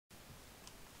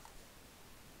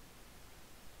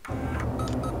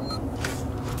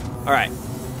Alright.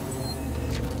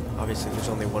 Obviously, there's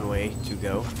only one way to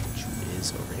go, which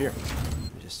is over here.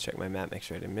 Let me just check my map, make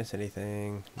sure I didn't miss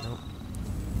anything. Nope.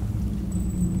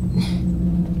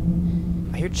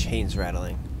 I hear chains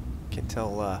rattling. Can't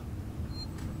tell,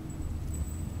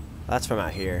 that's from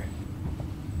out here.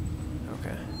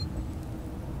 Okay.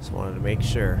 Just wanted to make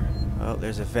sure. Oh,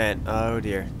 there's a vent. Oh,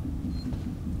 dear.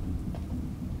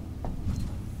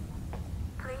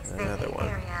 Another one.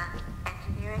 Area.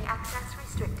 Engineering access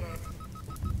restricted.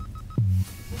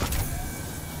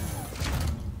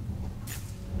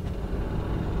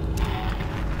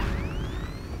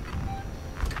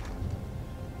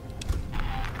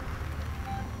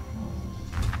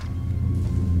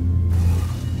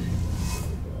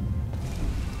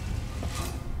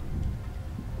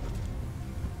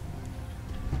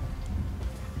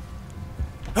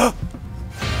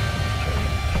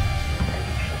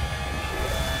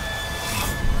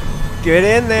 Get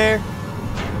in there!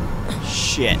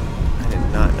 Shit. I did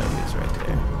not know he was right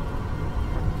there.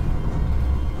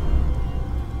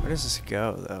 Where does this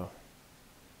go, though?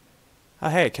 Oh,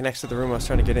 hey, it connects to the room I was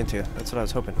trying to get into. That's what I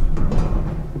was hoping.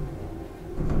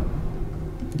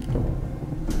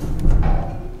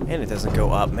 And it doesn't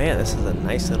go up. Man, this is a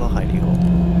nice little hidey hole.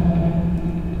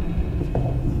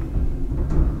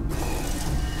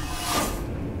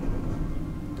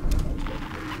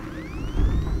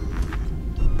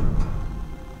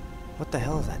 What the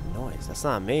hell is that noise? That's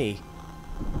not me.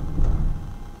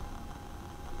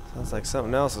 Sounds like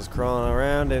something else is crawling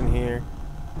around in here.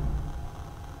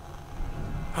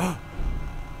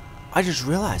 I just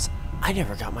realized I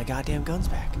never got my goddamn guns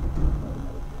back.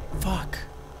 Fuck.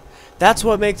 That's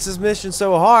what makes this mission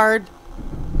so hard.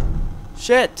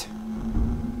 Shit.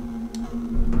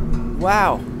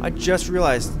 Wow. I just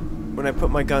realized when I put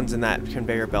my guns in that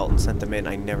conveyor belt and sent them in,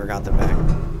 I never got them back.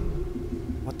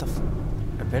 What the f...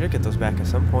 I better get those back at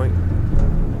some point.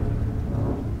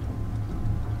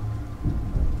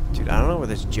 Dude, I don't know where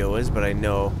this Joe is, but I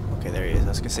know... Okay, there he is. I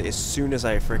was gonna say, as soon as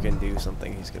I frickin' do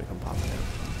something, he's gonna come popping out.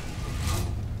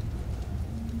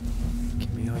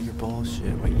 Give me all your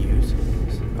bullshit. What use?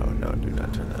 Oh no, do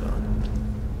not turn that on.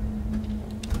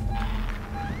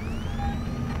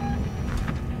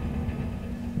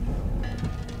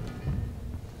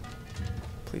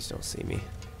 Please don't see me.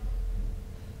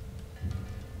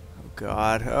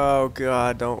 Oh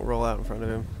God, don't roll out in front of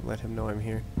him. Let him know I'm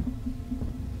here.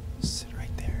 Sit right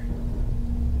there.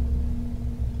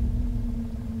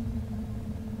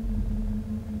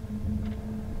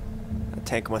 That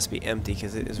tank must be empty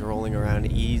because it is rolling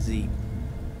around easy.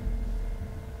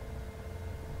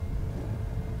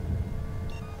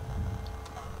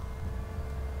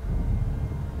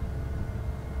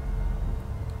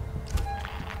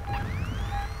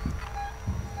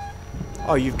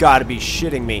 Oh, you've got to be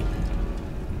shitting me.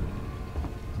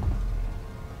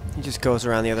 He just goes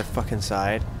around the other fucking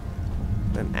side.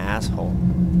 What an asshole.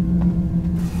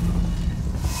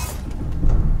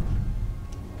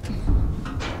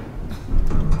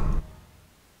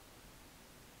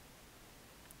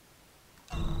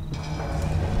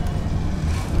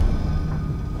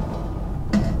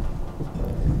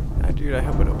 Dude, I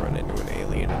hope I don't run into an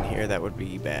alien in here. That would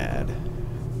be bad.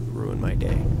 Ruin my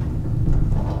day.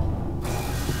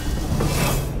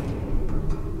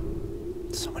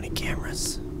 So many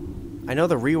cameras. I know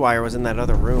the rewire was in that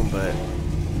other room, but...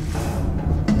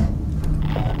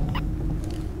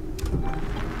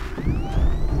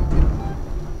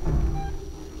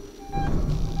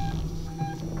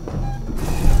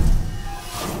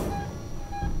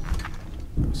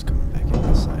 Who's coming back in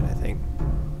this side, I think.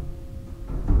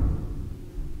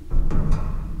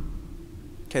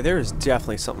 Okay, there is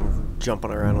definitely something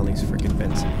jumping around on these freaking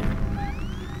vents in here.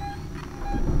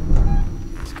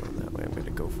 Let's go that way. I'm going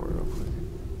to go for it real quick.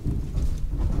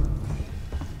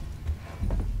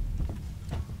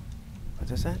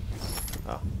 What is that?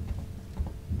 Oh.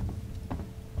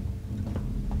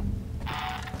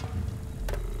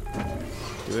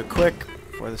 Do it quick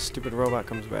before the stupid robot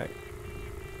comes back.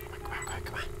 Come on,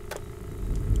 come on.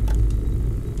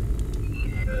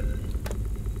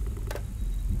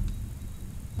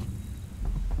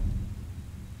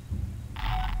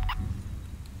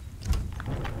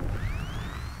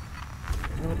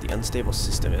 I don't know what the unstable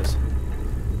system is.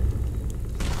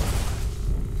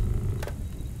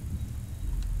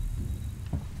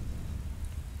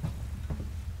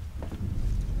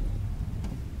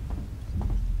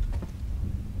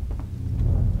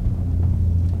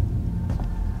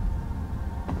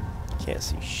 Can't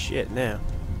see shit now.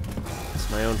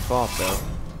 It's my own fault, though.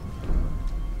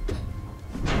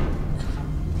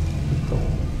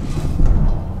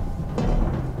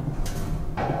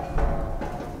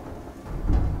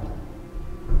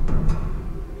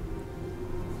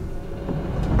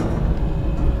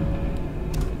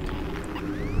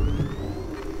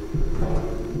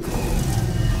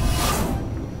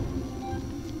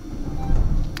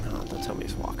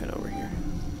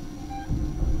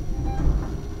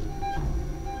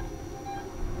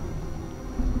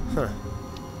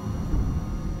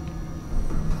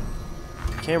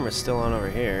 camera's still on over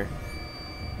here.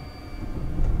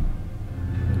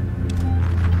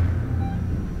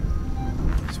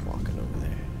 He's walking over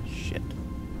there. Shit.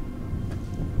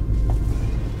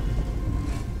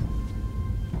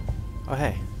 Oh,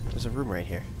 hey. There's a room right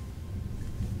here.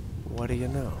 What do you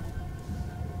know?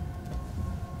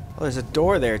 Oh, there's a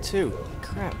door there, too.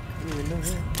 Crap. I didn't even know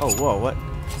that. Oh, whoa, what?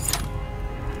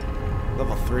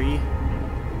 Level 3? Is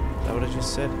that what I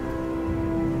just said?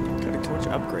 Cutting torch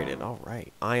upgraded.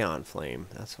 Alright. Ion flame.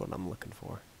 That's what I'm looking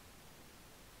for.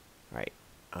 Right.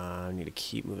 I need to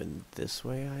keep moving this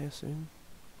way, I assume.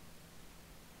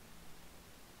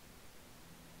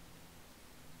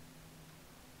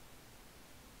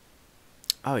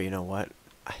 Oh, you know what?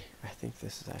 I think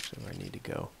this is actually where I need to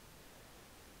go.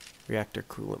 Reactor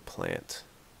coolant plant.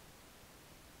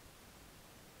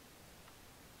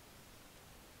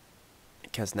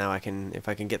 Because now I can, if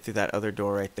I can get through that other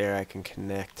door right there, I can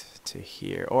connect to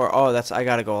here. Or, oh, that's, I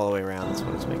gotta go all the way around. That's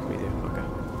what it's making me do. Okay.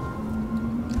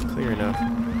 Clear enough. I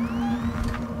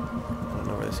don't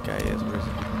know where this guy is. Where is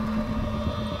he?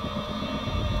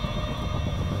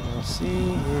 I don't see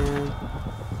him.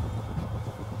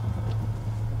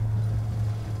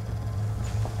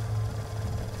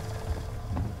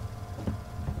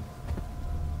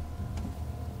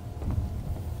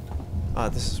 Oh,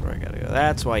 this is where I gotta go.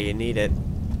 That's why you need it.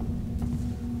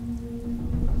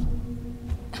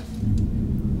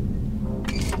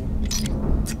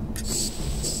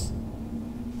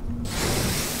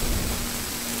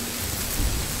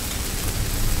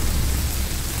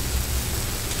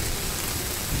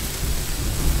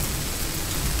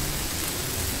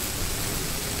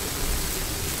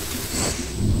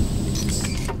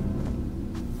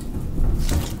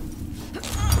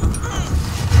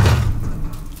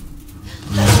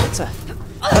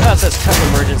 I thought it says cut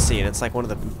emergency, and it's like one of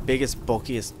the biggest,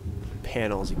 bulkiest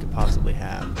panels you could possibly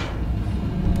have.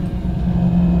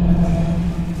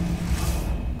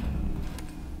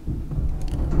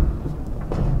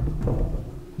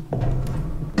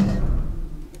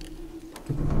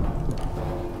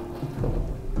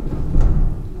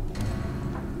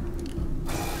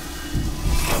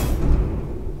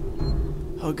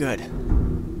 Oh, good.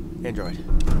 Android.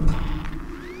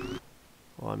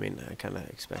 Well, I mean, I kind of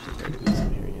expected there to be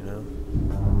some here, you know?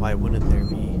 Why wouldn't there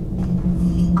be?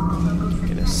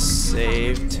 Gonna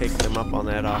save, take them up on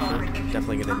that offer.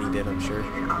 Definitely gonna need it, I'm sure.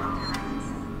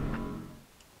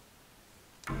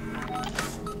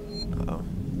 Uh-oh.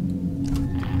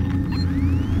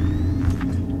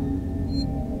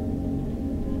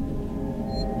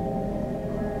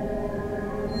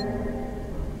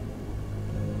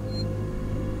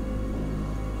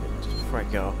 Just before I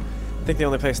go, I think the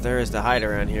only place there is to hide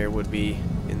around here would be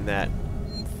in that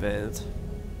vent.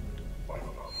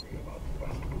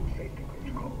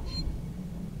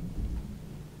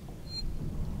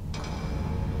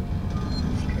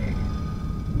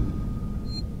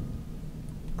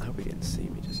 I hope he didn't see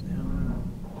me just now.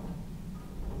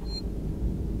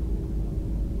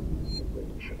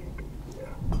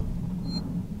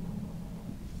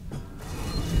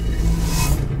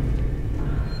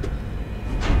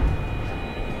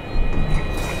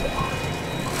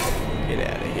 Get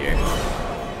out of here.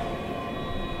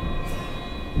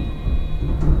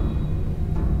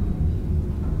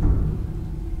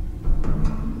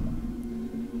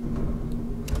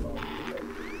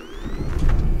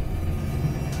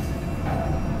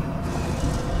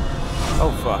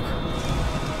 Oh fuck.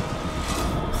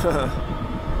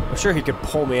 I'm sure he could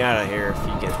pull me out of here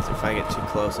if I get too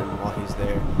close and while he's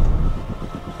there.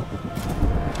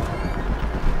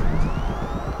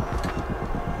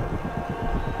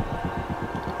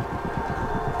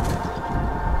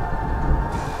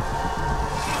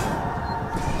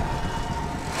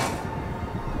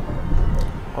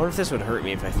 I wonder if this would hurt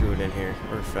me if I threw it in here,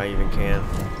 or if I even can.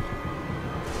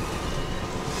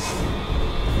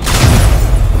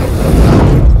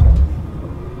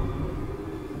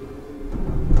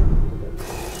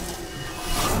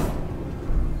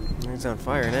 It's on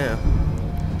fire now.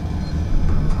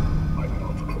 I'm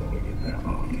not crawling in there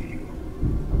after you.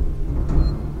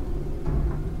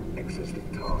 Existing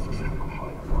tasks have a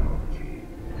high priority.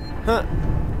 Huh.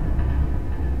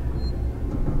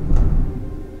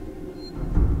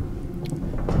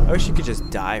 I wish you could just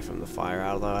die from the fire,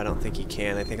 although I don't think he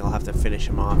can. I think I'll have to finish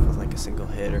him off with like a single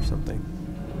hit or something.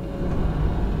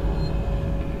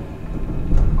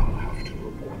 I'll have to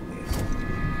report this.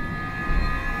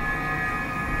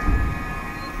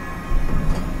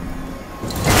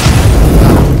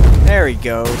 There he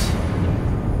goes.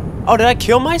 Oh, did I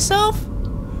kill myself?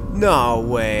 No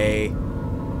way.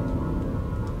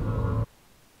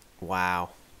 Wow.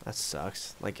 That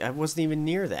sucks. Like, I wasn't even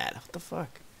near that. What the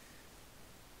fuck?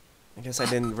 I guess I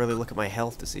didn't really look at my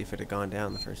health to see if it had gone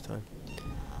down the first time.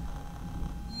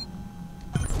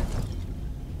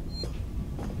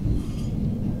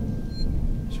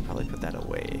 Should probably put that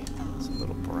away. It's a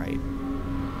little bright.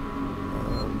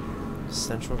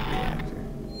 Central reactor.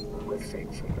 With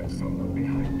Saints and their solo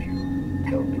behind you,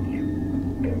 helping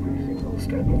you every single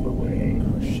step of the way.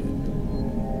 Oh shit.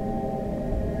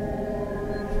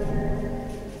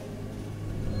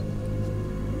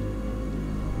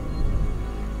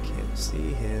 Can't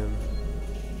see him.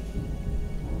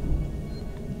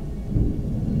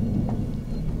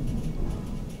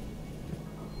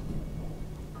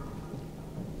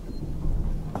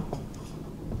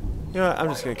 You know what? I'm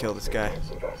just gonna kill this guy.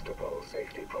 Sevastopol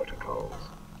safety protocols.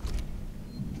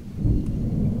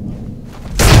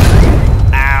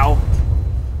 Ow!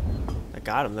 I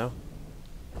got him though.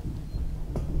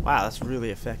 Wow, that's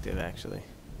really effective actually.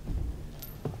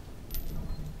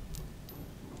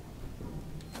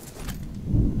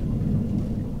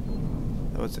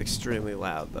 That was extremely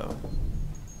loud though.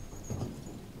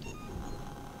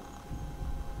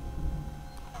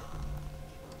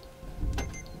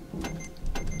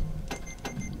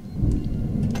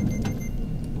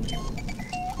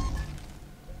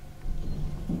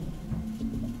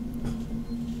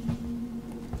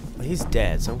 He's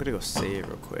dead, so I'm gonna go save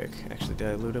real quick. Actually, did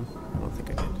I loot him? I don't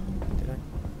think I did. Did I?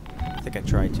 I think I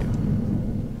tried to.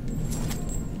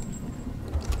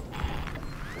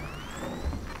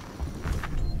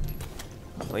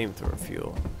 Flamethrower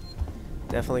fuel.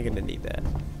 Definitely gonna need that.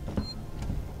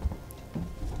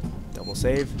 Double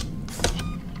save.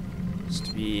 Just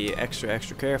to be extra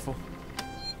careful.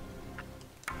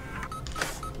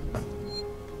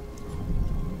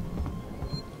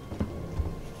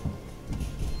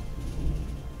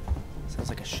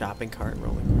 Like a shopping cart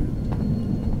rolling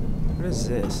around. What is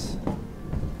this?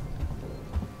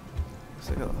 Looks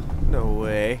like a, no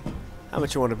way. How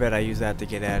much you want to bet I use that to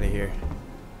get out of here?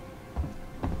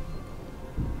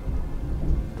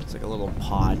 It's like a little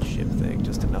pod ship thing,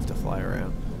 just enough to fly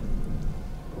around.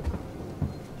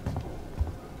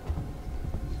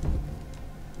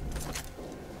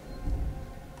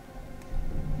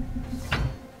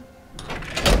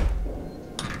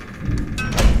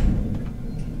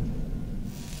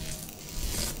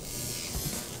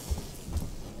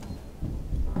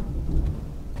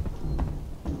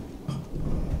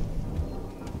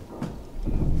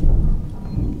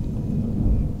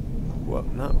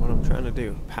 Not what I'm trying to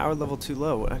do. Power level too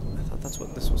low. I thought that's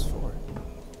what this was for.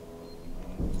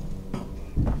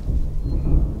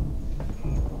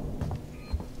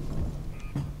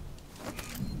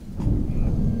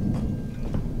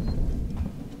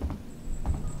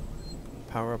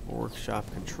 Power up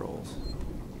workshop controls.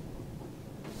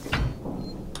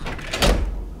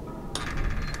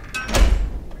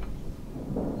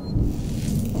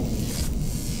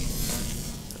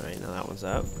 Alright, now that one's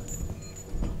up.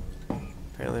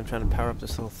 Apparently I'm trying to power up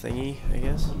this little thingy, I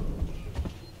guess.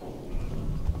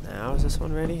 Now is this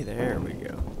one ready? There we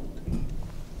go.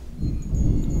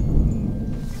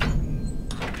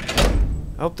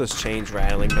 I hope those chains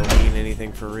rattling don't mean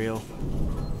anything for real.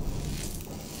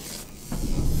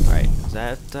 Alright, is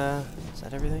that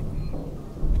everything?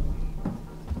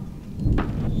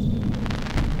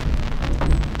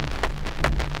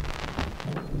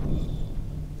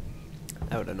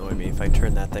 That would annoy me if I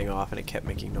turned that thing off and it kept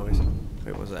making noise.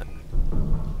 Wait, what was that?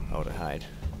 Oh, to hide.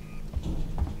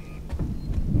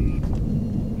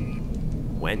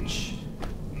 Wench.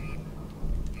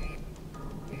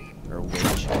 Or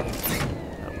winch. Not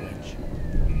winch.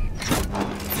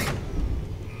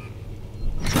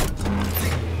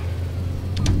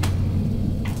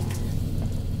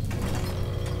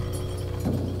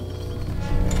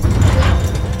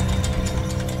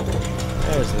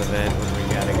 There's the vent where we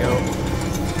gotta go.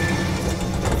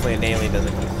 Hopefully an alien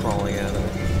doesn't come crawling out of it.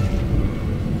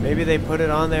 Maybe they put it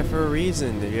on there for a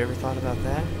reason. Have you ever thought about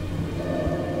that?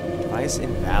 Device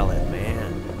invalid,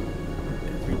 man.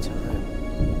 Every time.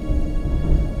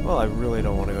 Well, I really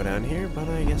don't want to go down here, but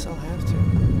I guess I'll have to.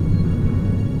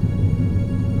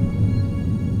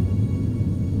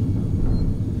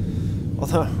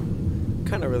 Although, I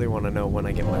kind of really want to know when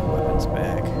I get my weapons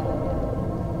back.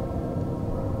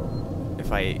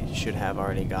 If I should have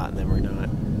already gotten them or not.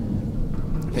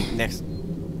 I think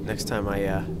next time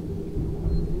I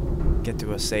get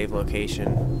to a save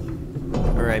location,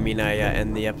 or I mean I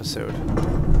end the episode,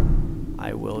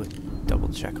 I will double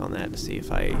check on that to see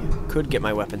if I could get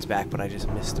my weapons back, but I just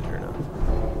missed it or not.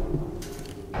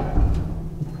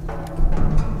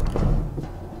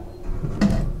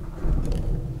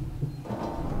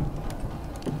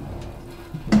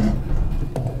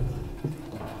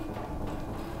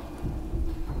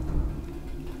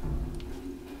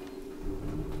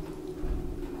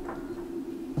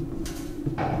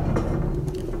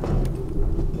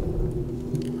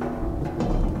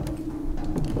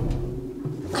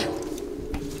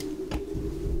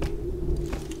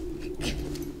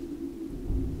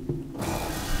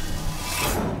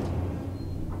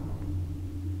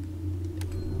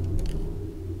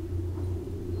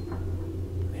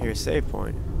 Here's save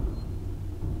point.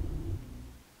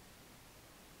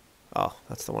 Oh,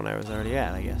 that's the one I was already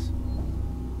at, I guess.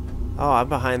 Oh, I'm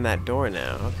behind that door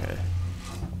now. Okay.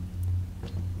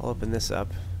 I'll open this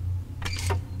up.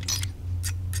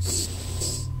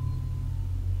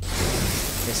 In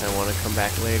case I want to come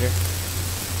back later.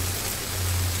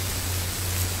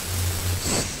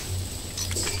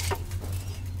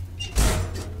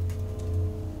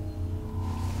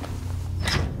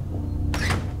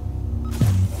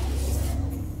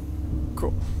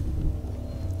 Cool.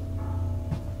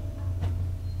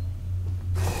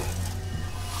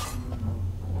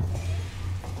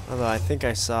 Although I think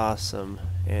I saw some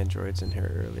androids in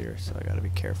here earlier, so I gotta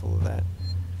be careful of that.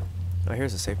 Oh,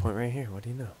 here's a save point right here. What do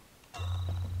you know?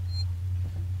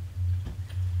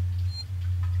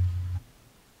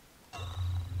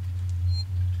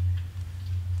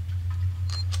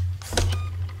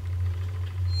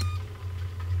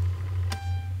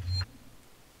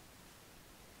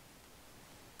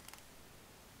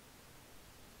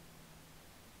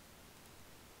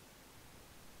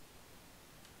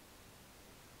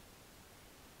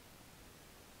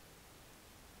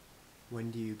 When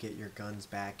do you get your guns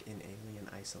back in Alien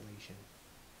Isolation?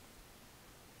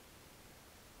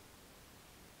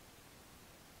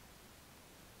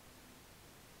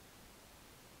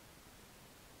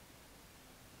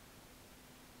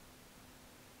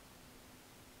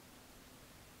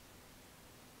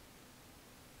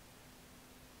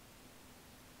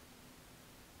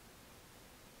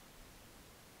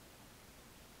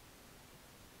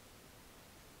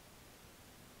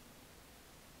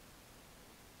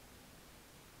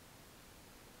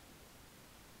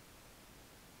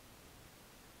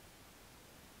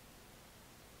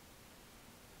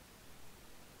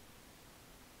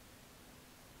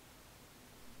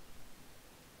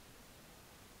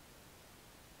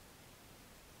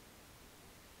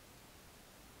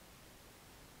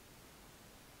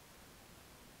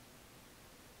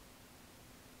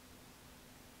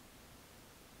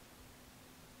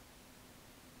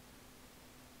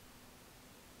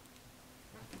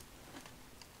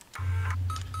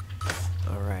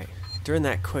 During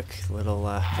that quick little,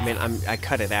 I mean, I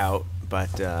cut it out,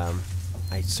 but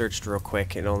I searched real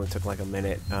quick. It only took like a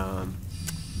minute.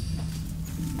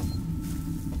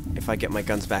 If I get my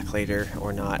guns back later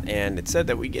or not, and it said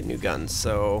that we get new guns,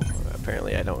 so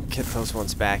apparently I don't get those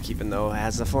ones back, even though it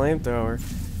has a flamethrower.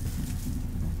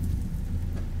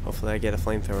 Hopefully I get a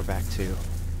flamethrower back too,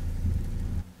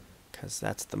 because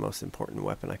that's the most important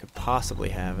weapon I could possibly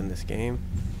have in this game.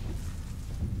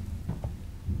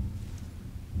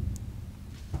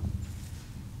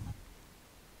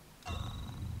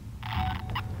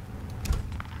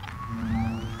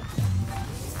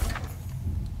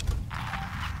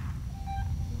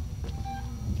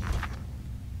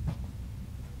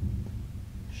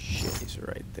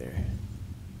 Right there.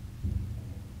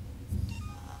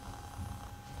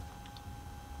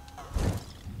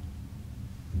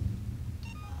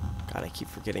 God, I keep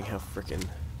forgetting how frickin'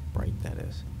 bright that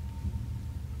is.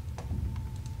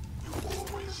 You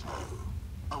always know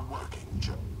a working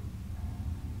job.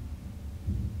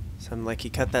 Sounded like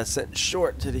he cut that sentence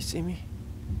short. Did he see me?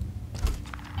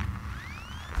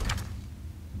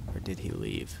 Or did he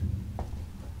leave?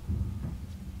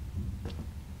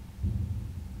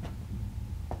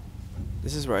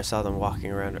 This is where I saw them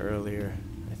walking around earlier,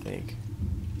 I think.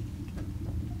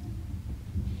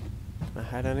 Can I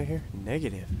hide under here?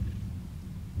 Negative.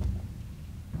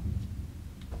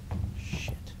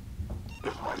 Shit.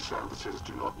 If my services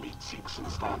do not meet Seegson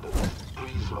standards,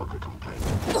 please log a complaint.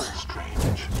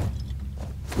 Strange.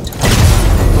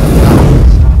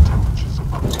 Stand temperatures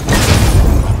above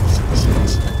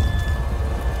 66.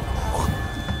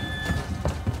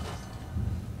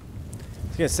 I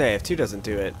was gonna say, if 2 doesn't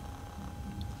do it,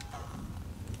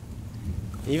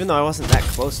 even though I wasn't that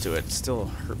close to it, it still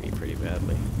hurt me pretty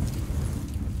badly.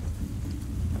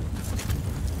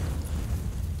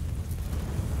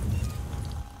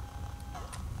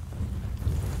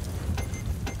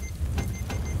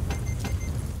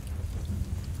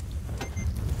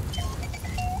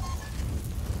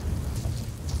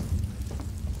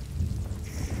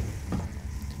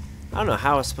 I don't know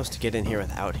how I was supposed to get in here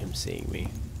without him seeing me.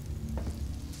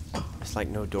 It's like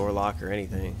no door lock or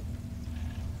anything.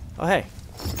 Oh, hey.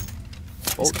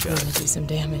 Bolt gun. This could do some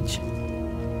damage.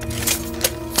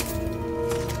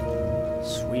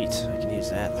 Sweet. I can use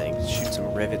that thing. Shoot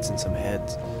some rivets and some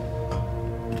heads.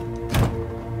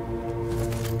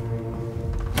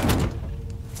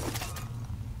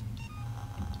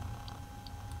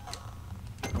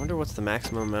 I wonder what's the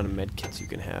maximum amount of medkits you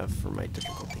can have for my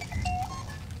difficulty.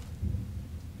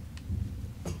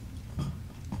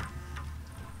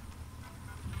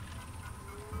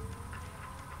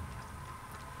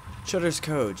 Shutters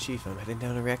code. Chief, I'm heading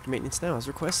down to reactor maintenance now as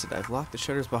requested. I've locked the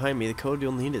shutters behind me. The code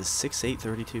you'll need is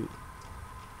 6832.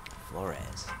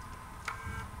 Flores.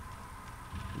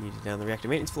 Needed down the reactor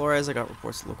maintenance, Flores. I got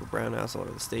reports of local brownouts all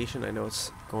over the station. I know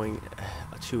it's going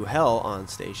to hell on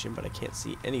station, but I can't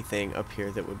see anything up here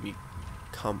that would be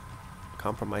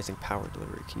compromising power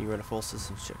delivery. Can you run a full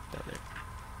system check down there?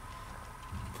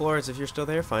 Flores, if you're still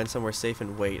there, find somewhere safe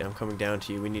and wait. I'm coming down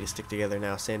to you. We need to stick together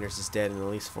now. Sanders is dead, and at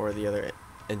least 4 of the other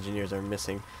engineers are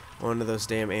missing. One of those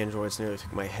damn androids nearly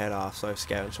took my head off, so I've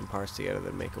scavenged some parts together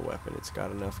to make a weapon. It's got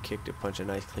enough kick to punch a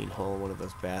nice clean hole in one of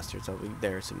those bastards. I'll be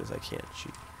there as soon as I can.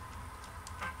 Shoot.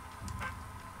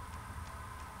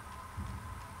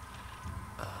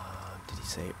 Did he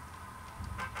say?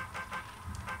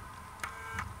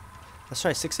 Let's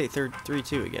try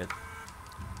 6832 again.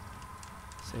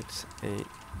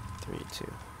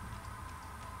 6832.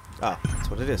 Ah, that's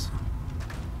what it is.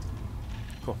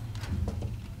 Cool.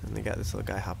 And they got this little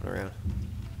guy hopping around.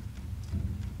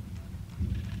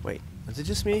 Wait, was it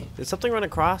just me? Did something run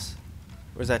across?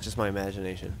 Or is that just my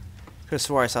imagination? I could have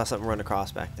swore I saw something run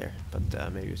across back there, but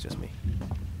maybe it was just me.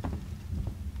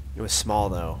 It was small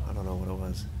though. I don't know what it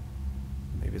was.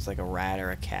 Maybe it's like a rat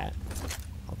or a cat.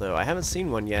 Although I haven't seen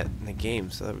one yet in the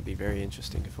game, so that would be very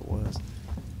interesting if it was.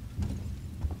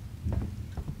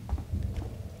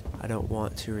 I don't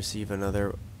want to receive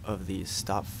another of these.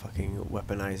 Stop fucking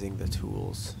weaponizing the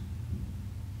tools.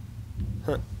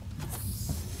 Huh.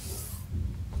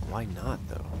 Why not,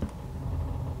 though?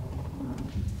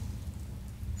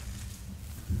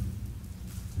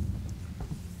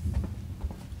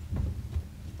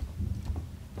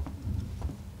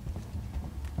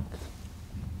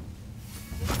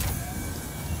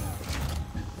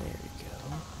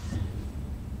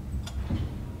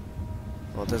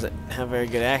 Well, it doesn't have very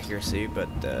good accuracy, but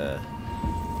better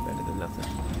than nothing.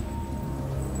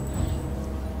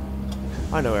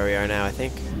 I know where we are now, I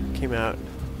think. Came out.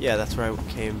 Yeah, that's where I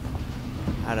came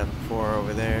out of before,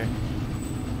 over there.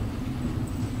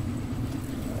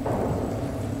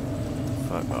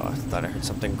 Fuck, oh, I thought I heard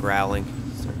something growling.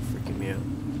 It started freaking me out.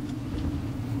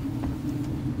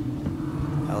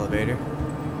 Elevator.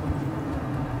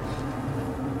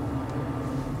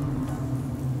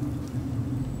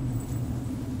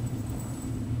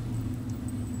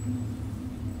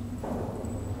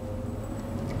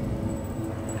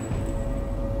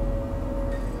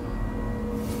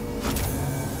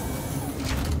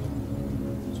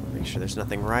 Sure there's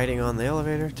nothing riding on the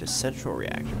elevator to central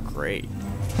reactor. Great.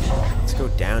 Let's go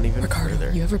down even Ricardo,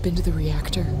 further. you ever been to the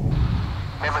reactor?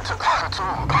 Never took that at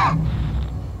all.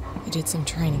 I did some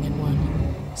training in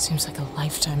one. Seems like a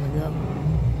lifetime ago.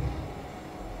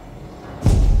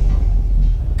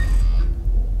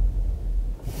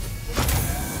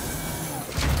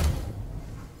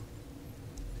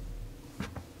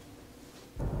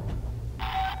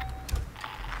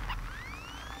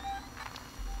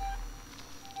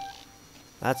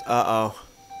 That's, uh-oh.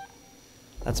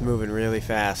 That's moving really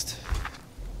fast.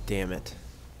 Damn it.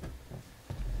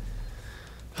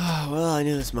 Well, I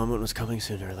knew this moment was coming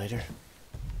sooner or later.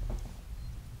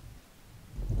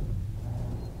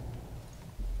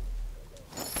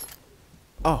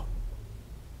 Oh.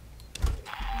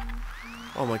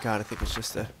 Oh my god, I think it's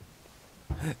just a...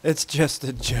 It's just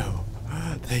a Joe.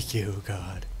 Thank you,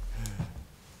 God.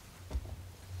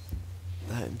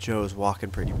 That Joe's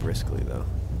walking pretty briskly, though.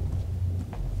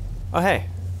 Oh, hey.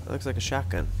 That looks like a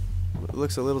shotgun. It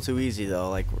looks a little too easy, though.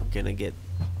 Like we're gonna get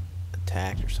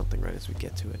attacked or something right as we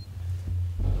get to it.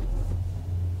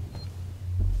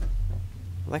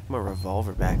 I like my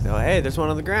revolver back, though. Hey, there's one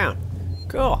on the ground.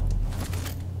 Cool.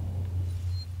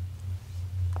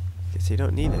 Guess you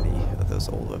don't need any of those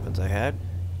old weapons I had.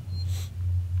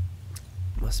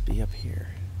 Must be up here.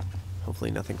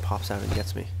 Hopefully nothing pops out and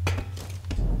gets me.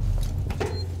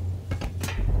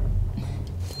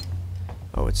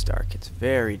 Oh, it's dark. It's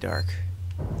very dark.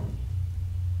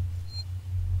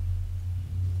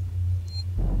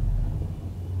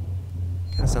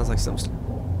 Kind of sounds like someone's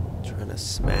trying to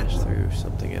smash through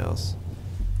something else.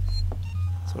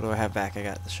 So what do I have back? I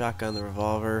got the shotgun, the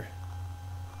revolver,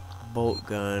 bolt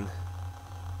gun.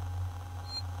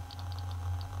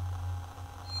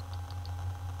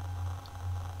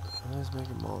 Let's make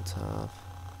a Molotov.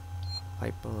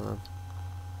 Pipe bomb.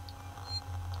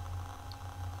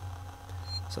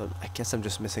 So I guess I'm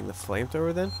just missing the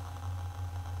flamethrower then?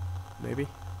 Maybe?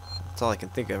 That's all I can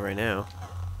think of right now.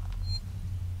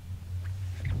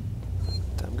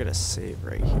 I'm gonna save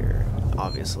right here.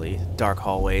 Obviously, dark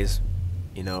hallways,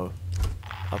 you know,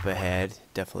 up ahead.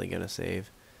 Definitely gonna save.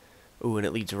 Ooh, and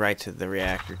it leads right to the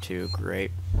reactor too.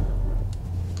 Great.